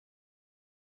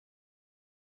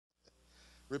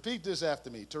Repeat this after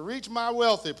me. To reach my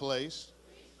wealthy place,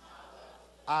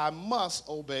 I must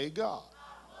obey God.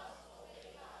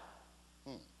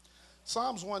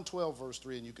 Psalms 112, verse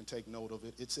 3, and you can take note of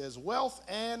it. It says, wealth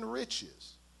and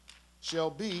riches shall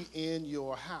be in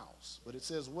your house. But it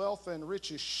says, wealth and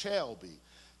riches shall be.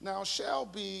 Now, shall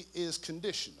be is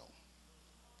conditional.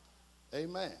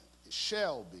 Amen. It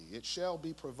shall be. It shall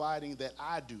be providing that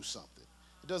I do something.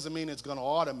 It doesn't mean it's going to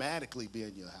automatically be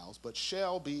in your house, but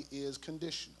shall be is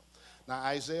conditional. Now,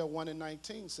 Isaiah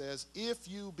 1:19 says, if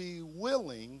you be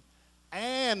willing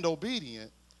and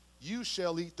obedient, you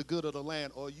shall eat the good of the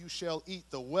land, or you shall eat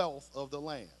the wealth of the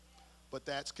land. But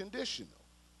that's conditional.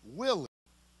 Willing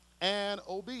and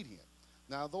obedient.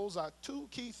 Now, those are two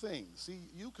key things. See,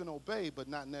 you can obey, but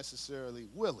not necessarily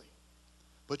willing.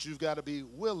 But you've got to be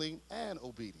willing and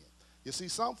obedient. You see,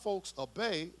 some folks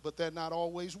obey, but they're not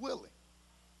always willing.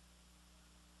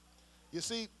 You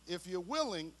see, if you're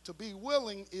willing, to be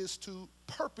willing is to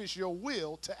purpose your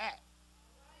will to act.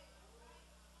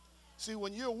 See,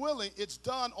 when you're willing, it's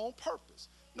done on purpose.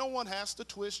 No one has to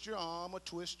twist your arm or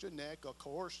twist your neck or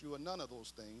coerce you or none of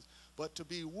those things. But to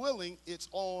be willing, it's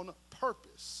on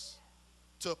purpose.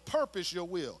 To purpose your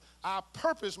will. I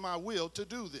purpose my will to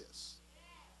do this.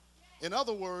 In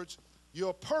other words,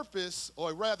 your purpose,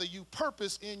 or rather you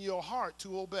purpose in your heart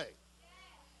to obey.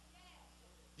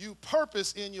 You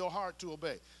purpose in your heart to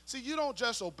obey. See, you don't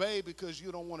just obey because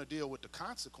you don't want to deal with the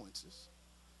consequences.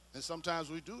 And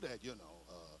sometimes we do that, you know.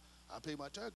 I pay my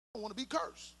tax. I don't want to be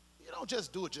cursed. You don't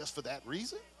just do it just for that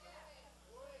reason.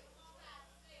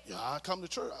 Yeah, I come to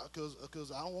church because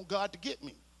I don't want God to get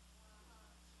me.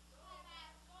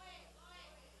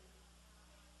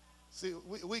 See,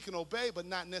 we can obey, but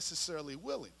not necessarily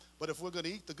willing. But if we're going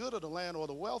to eat the good of the land or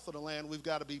the wealth of the land, we've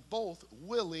got to be both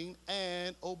willing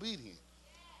and obedient.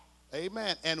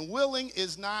 Amen. And willing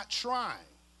is not trying.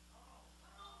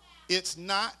 It's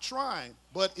not trying,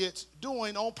 but it's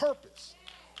doing on purpose.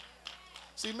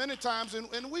 See, many times,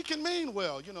 and we can mean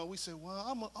well, you know, we say,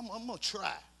 well, I'm going to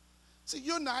try. See,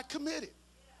 you're not committed.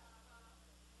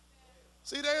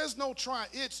 See, there is no trying.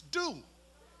 It's do.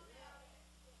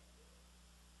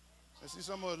 I see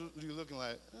some of you looking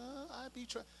like, I be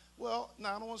trying. Well, no,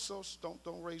 I don't want to, so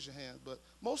don't raise your hand, but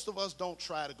most of us don't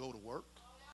try to go to work.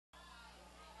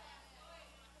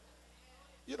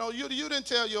 You know, you didn't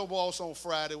tell your boss on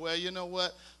Friday, well, you know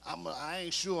what, I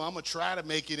ain't sure, I'm going to try to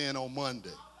make it in on Monday.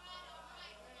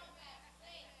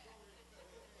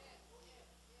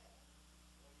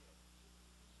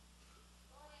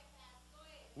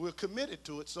 We're committed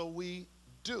to it, so we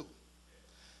do.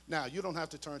 Now, you don't have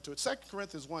to turn to it. 2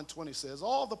 Corinthians 1:20 says,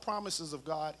 all the promises of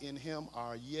God in him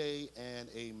are yea and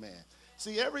amen.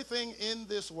 See, everything in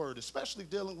this word, especially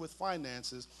dealing with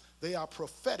finances, they are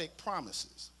prophetic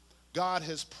promises. God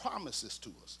has promises to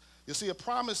us. You see, a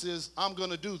promise is, I'm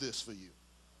going to do this for you.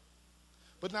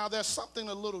 But now there's something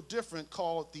a little different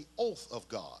called the oath of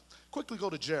God. Quickly go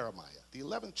to Jeremiah, the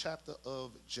 11th chapter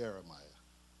of Jeremiah.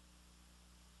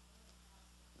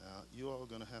 Now, you all are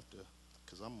going to have to,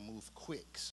 because I'm going to move quick.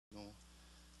 So, you know,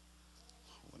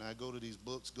 when I go to these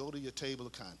books, go to your table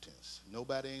of contents.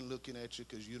 Nobody ain't looking at you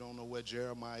because you don't know where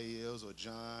Jeremiah is or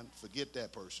John. Forget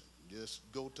that person. Just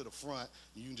go to the front.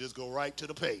 You can just go right to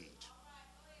the page.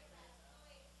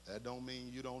 That don't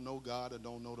mean you don't know God or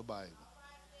don't know the Bible.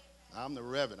 I'm the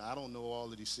Reverend. I don't know all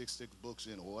of these six books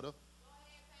in order.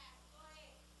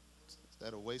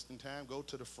 Instead of wasting time, go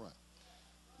to the front.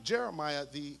 Jeremiah,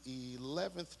 the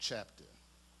 11th chapter,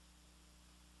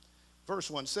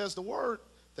 verse 1 says, the word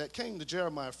that came to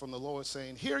Jeremiah from the Lord,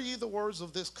 saying, hear ye the words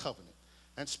of this covenant,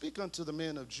 and speak unto the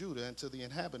men of Judah and to the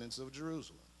inhabitants of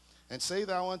Jerusalem. And say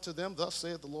thou unto them, thus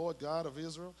saith the Lord God of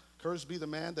Israel, cursed be the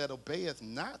man that obeyeth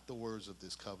not the words of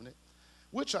this covenant,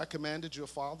 which I commanded your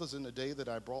fathers in the day that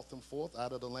I brought them forth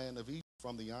out of the land of Egypt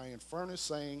from the iron furnace,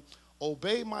 saying,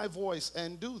 obey my voice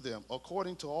and do them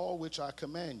according to all which I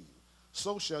command you.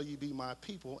 So shall ye be my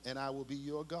people, and I will be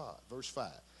your God. Verse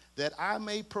 5, that I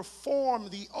may perform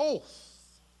the oath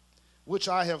which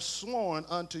I have sworn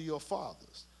unto your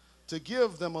fathers, to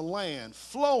give them a land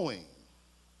flowing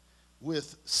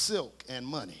with silk and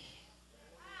money.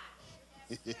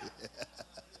 Yeah,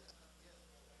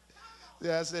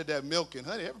 I said that milk and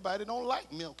honey. Everybody don't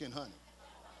like milk and honey.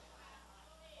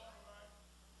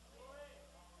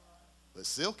 But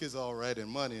silk is all right and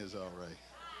money is all right.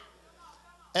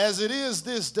 As it is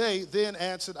this day, then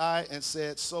answered I and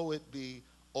said, so it be,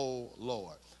 O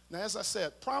Lord. Now, as I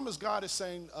said, promise God is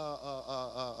saying,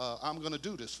 I'm going to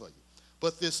do this for you.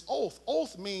 But this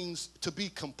oath means to be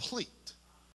complete.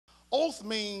 Oath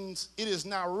means it is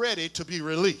now ready to be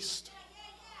released.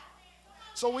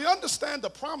 So we understand the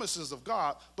promises of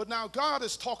God, but now God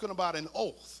is talking about an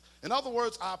oath. In other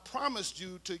words, I promised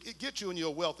you to get you in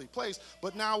your wealthy place,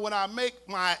 but now when I make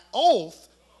my oath,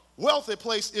 wealthy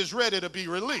place is ready to be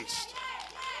released.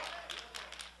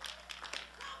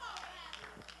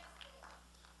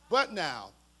 But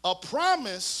now, a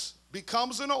promise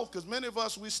becomes an oath, because many of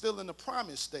us, we're still in the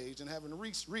promise stage and haven't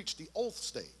reached the oath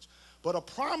stage. But a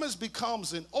promise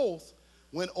becomes an oath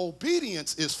when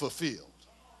obedience is fulfilled.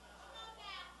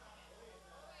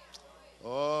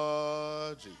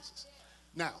 Oh, Jesus.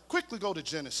 Now, quickly go to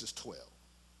Genesis 12.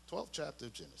 12th chapter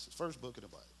of Genesis, first book of the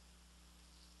Bible.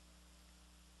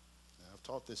 Now, I've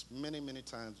taught this many, many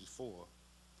times before.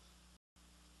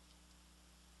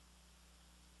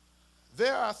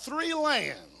 There are 3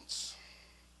 lands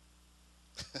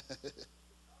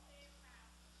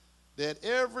that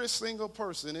every single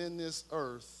person in this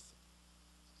earth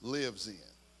lives in.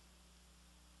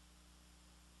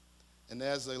 And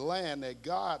there's a land that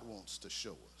God wants to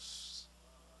show us.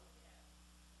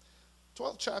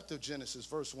 12th chapter of Genesis,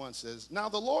 verse 1 says, Now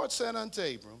the Lord said unto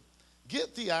Abram,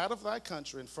 Get thee out of thy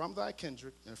country and from thy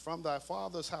kindred and from thy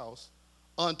father's house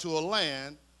unto a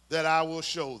land that I will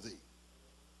show thee.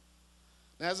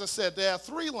 Now, as I said, there are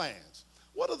 3 lands.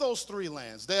 What are those 3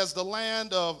 lands? There's the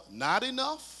land of not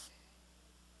enough.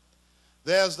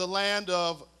 There's the land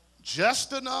of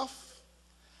just enough.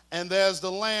 And there's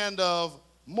the land of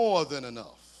more than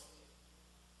enough.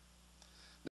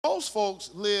 Now, most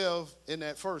folks live in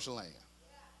that first land.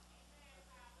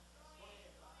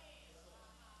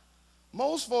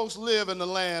 Most folks live in the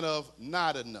land of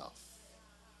not enough.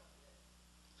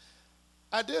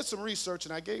 I did some research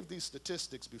and I gave these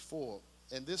statistics before,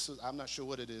 and this is, I'm not sure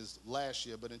what it is last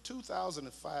year, but in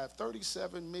 2005,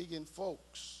 37 million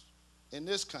folks in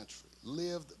this country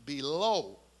lived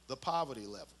below the poverty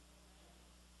level.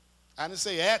 I didn't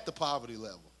say at the poverty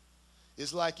level.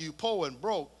 It's like you poor and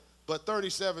broke, but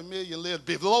 37 million live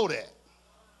below that.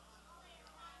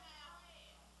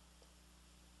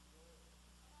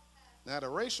 Now, the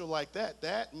ratio like that,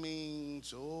 that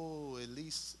means, at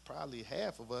least probably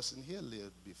half of us in here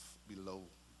live below.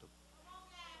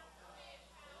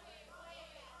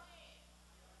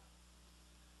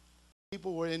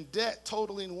 People were in debt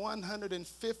totaling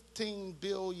 $115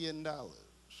 billion.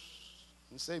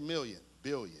 Let's say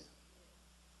billion.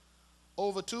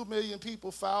 Over 2 million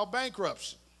people filed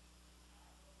bankruptcy.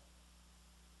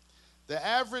 The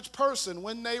average person,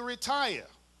 when they retire,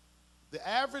 the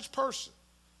average person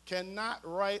cannot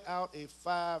write out a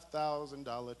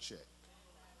 $5,000 check.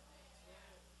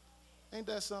 Ain't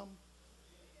that something?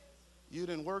 You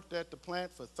done worked at the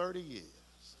plant for 30 years,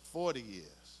 40 years.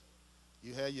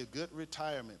 You had your good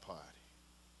retirement party,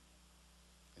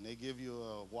 and they give you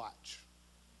a watch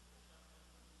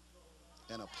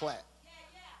and a plaque.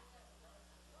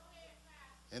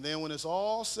 And then when it's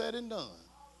all said and done,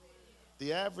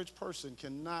 the average person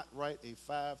cannot write a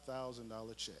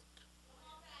 $5,000 check.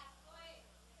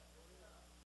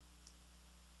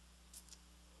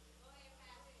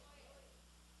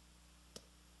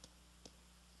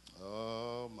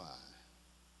 Oh, my.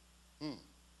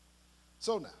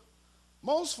 So now,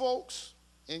 most folks,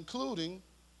 including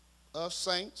us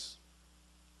saints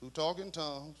who talk in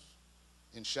tongues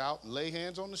and shout and lay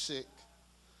hands on the sick,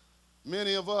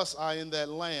 many of us are in that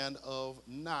land of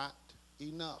not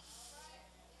enough.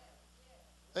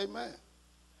 Amen.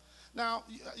 Now,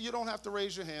 you don't have to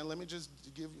raise your hand. Let me just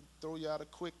throw you out a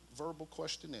quick verbal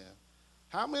questionnaire.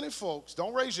 How many folks,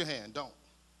 don't raise your hand, don't.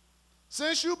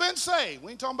 Since you've been saved,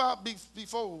 we ain't talking about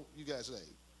before you got saved.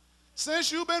 Since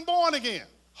you've been born again,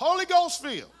 Holy Ghost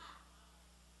filled,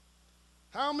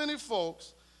 how many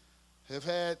folks have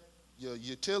had your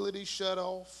utilities shut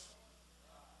off,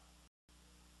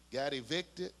 got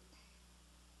evicted,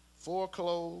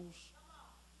 foreclosed,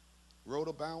 wrote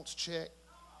a bounce check,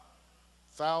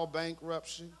 filed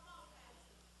bankruptcy,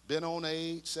 been on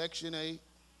aid, Section 8,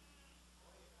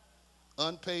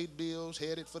 unpaid bills,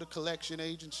 headed for the collection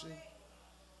agency,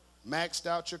 maxed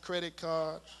out your credit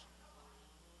cards?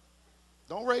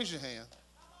 Don't raise your hand.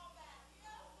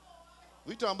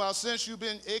 We talking about since you've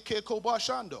been Eke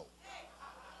Kobashando.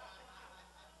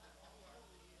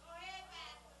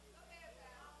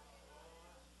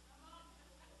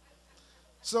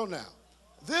 So now,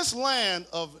 this land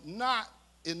of not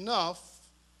enough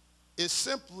is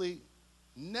simply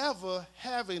never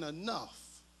having enough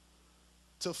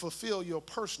to fulfill your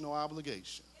personal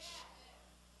obligations.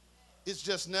 It's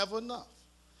just never enough.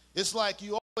 It's like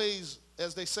you always,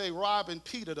 as they say, robbing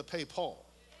Peter to pay Paul.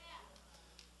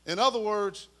 In other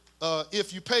words,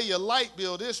 if you pay your light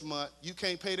bill this month, you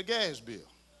can't pay the gas bill.